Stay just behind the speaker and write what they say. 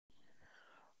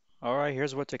All right,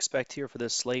 here's what to expect here for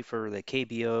this slate for the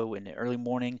KBO in the early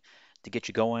morning to get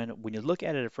you going. When you look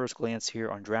at it at first glance here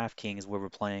on DraftKings, where we're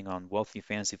playing on Wealthy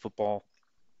Fantasy Football,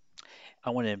 I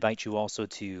want to invite you also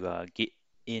to get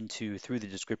into through the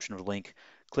description of the link,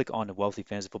 click on the Wealthy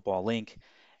Fantasy Football link,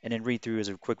 and then read through as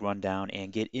a quick rundown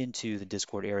and get into the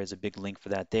Discord area. There's a big link for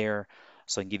that there,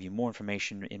 so I can give you more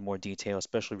information in more detail,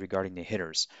 especially regarding the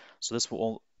hitters. So this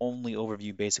will only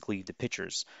overview basically the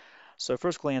pitchers. So at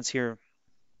first glance here,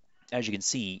 as you can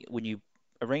see, when you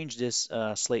arrange this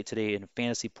slate today in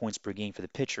fantasy points per game for the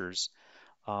pitchers,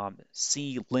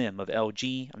 C. Lim of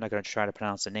LG, I'm not going to try to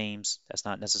pronounce the names, that's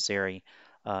not necessary,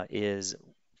 is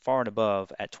far and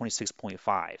above at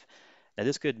 26.5. Now,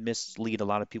 this could mislead a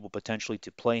lot of people potentially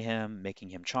to play him, making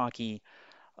him chalky,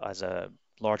 as a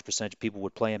large percentage of people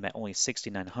would play him at only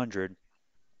 6,900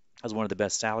 as one of the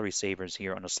best salary savers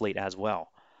here on the slate as well.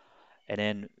 And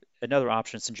then another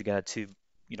option, since you got to,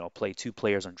 play two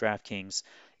players on DraftKings,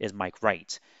 is Mike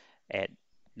Wright at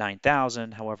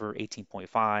 9,000, however,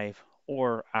 18.5,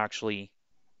 or actually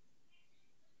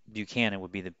Buchanan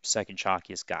would be the second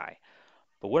chalkiest guy.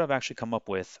 But what I've actually come up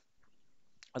with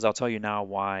is I'll tell you now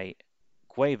why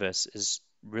Cuevas is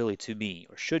really to be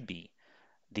or should be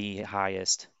the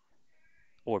highest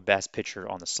or best pitcher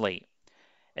on the slate.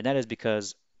 And that is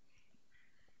because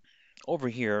over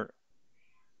here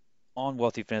on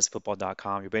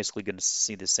wealthyfantasyfootball.com, you're basically going to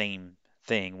see the same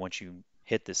thing once you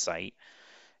hit the site.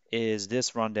 Is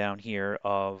this rundown here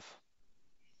of,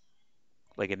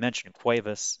 like I mentioned,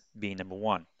 Cuevas being number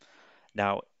one.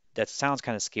 Now, that sounds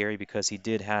kind of scary because he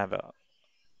did have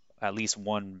at least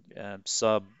one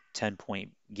sub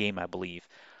 10-point game, I believe.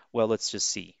 Well, let's just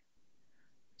see.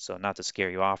 So, not to scare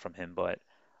you off from him, but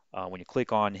when you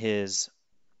click on his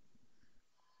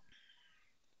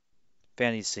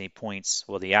fantasy points,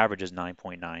 well, the average is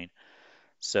 9.9.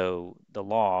 So, the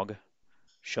log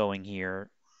showing here,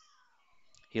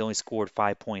 he only scored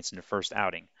 5 points in the first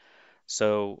outing.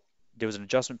 So, there was an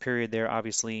adjustment period there,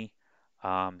 obviously.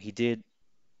 He did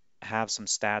have some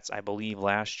stats, I believe,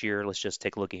 last year. Let's just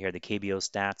take a look at here. The KBO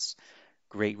stats,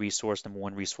 great resource, number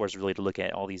one resource really to look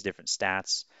at all these different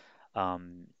stats,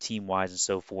 team-wise and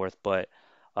so forth. But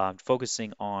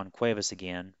focusing on Cuevas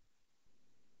again,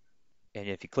 and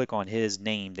if you click on his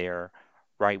name there,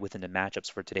 right within the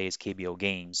matchups for today's KBO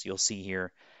games, you'll see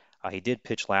here he did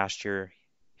pitch last year.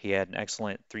 He had an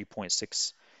excellent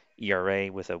 3.6 ERA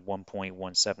with a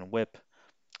 1.17 WHIP.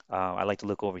 I like to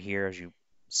look over here as you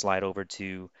slide over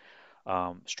to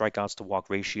strikeouts to walk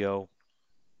ratio.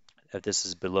 If this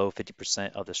is below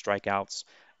 50% of the strikeouts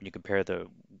when you compare the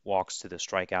walks to the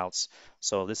strikeouts.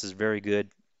 So this is very good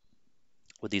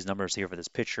with these numbers here for this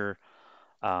pitcher.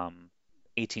 Um,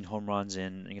 18 home runs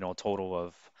in, a total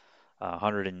of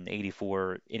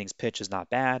 184 innings pitched is not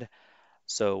bad.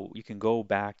 So you can go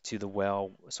back to the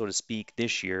well, so to speak,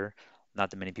 this year. Not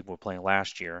that many people were playing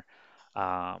last year.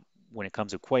 When it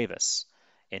comes to Cuevas,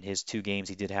 in his two games,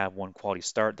 he did have one quality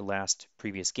start the last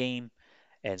previous game,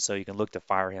 and so you can look to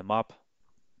fire him up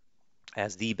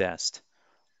as the best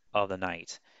of the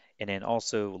night. And then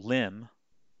also Lim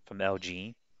from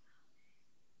LG,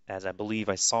 as I believe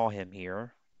I saw him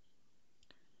here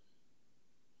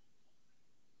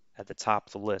at the top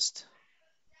of the list.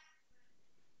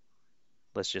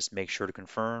 Let's just make sure to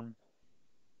confirm.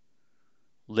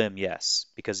 Lim, yes,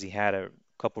 because he had a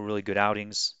couple really good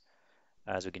outings,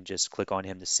 as we can just click on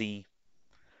him to see,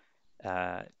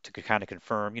 to kind of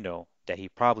confirm, that he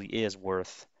probably is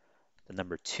worth the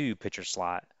number two pitcher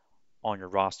slot on your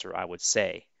roster, I would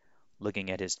say.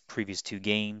 Looking at his previous two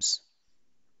games,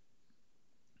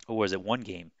 or was it one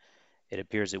game? It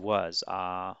appears it was.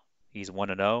 He's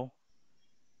 1-0.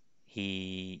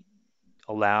 He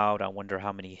allowed, I wonder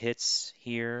how many hits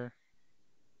here.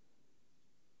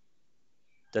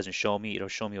 Doesn't show me. It'll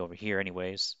show me over here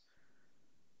anyways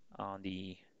on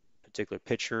the particular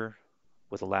pitcher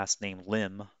with the last name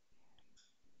Lim.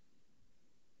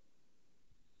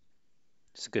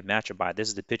 It's a good matchup by. This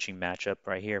is the pitching matchup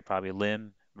right here. Probably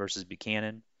Lim versus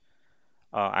Buchanan.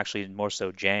 Actually, more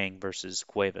so Jang versus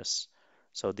Cuevas.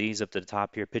 So these up to the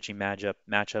top here, pitching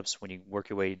matchups. When you work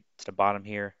your way to the bottom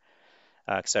here,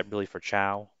 except really for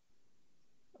Chow,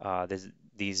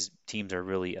 these teams are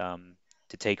really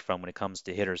to take from when it comes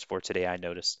to hitters for today. I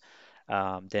noticed.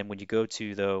 Then when you go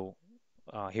to though,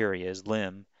 here he is,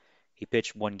 Lim. He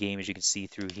pitched one game, as you can see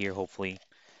through here. Hopefully,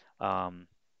 um,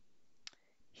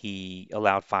 he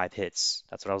allowed 5 hits.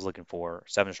 That's what I was looking for.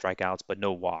 7 strikeouts, but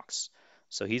no walks.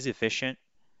 So he's efficient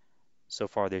so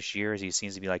far this year, as he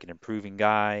seems to be like an improving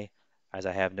guy. As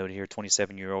I have noted here,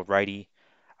 27-year-old righty.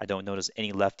 I don't notice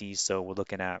any lefties, so we're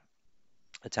looking at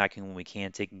attacking when we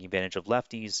can, taking advantage of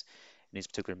lefties. in these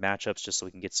particular matchups, just so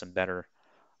we can get some better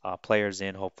players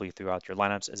in, hopefully throughout your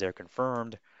lineups as they're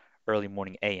confirmed early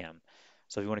morning AM.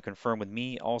 So if you want to confirm with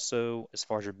me also as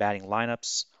far as your batting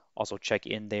lineups, also check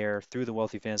in there through the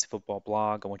Wealthy Fantasy Football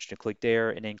blog. I want you to click there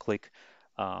and then click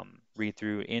read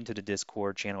through into the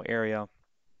Discord channel area,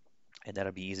 and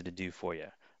that'll be easy to do for you.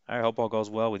 I hope all goes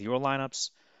well with your lineups.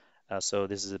 So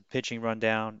this is a pitching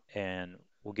rundown, and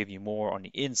we'll give you more on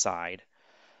the inside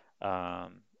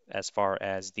as far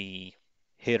as the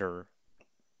hitter,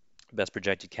 best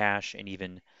projected cash, and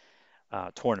even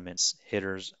tournaments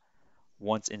hitters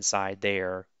once inside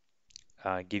there,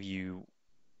 give you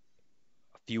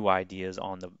a few ideas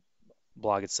on the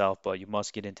blog itself, but you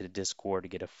must get into the Discord to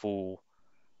get a full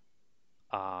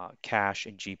cash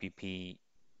and GPP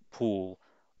pool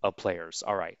of players.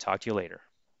 All right, talk to you later.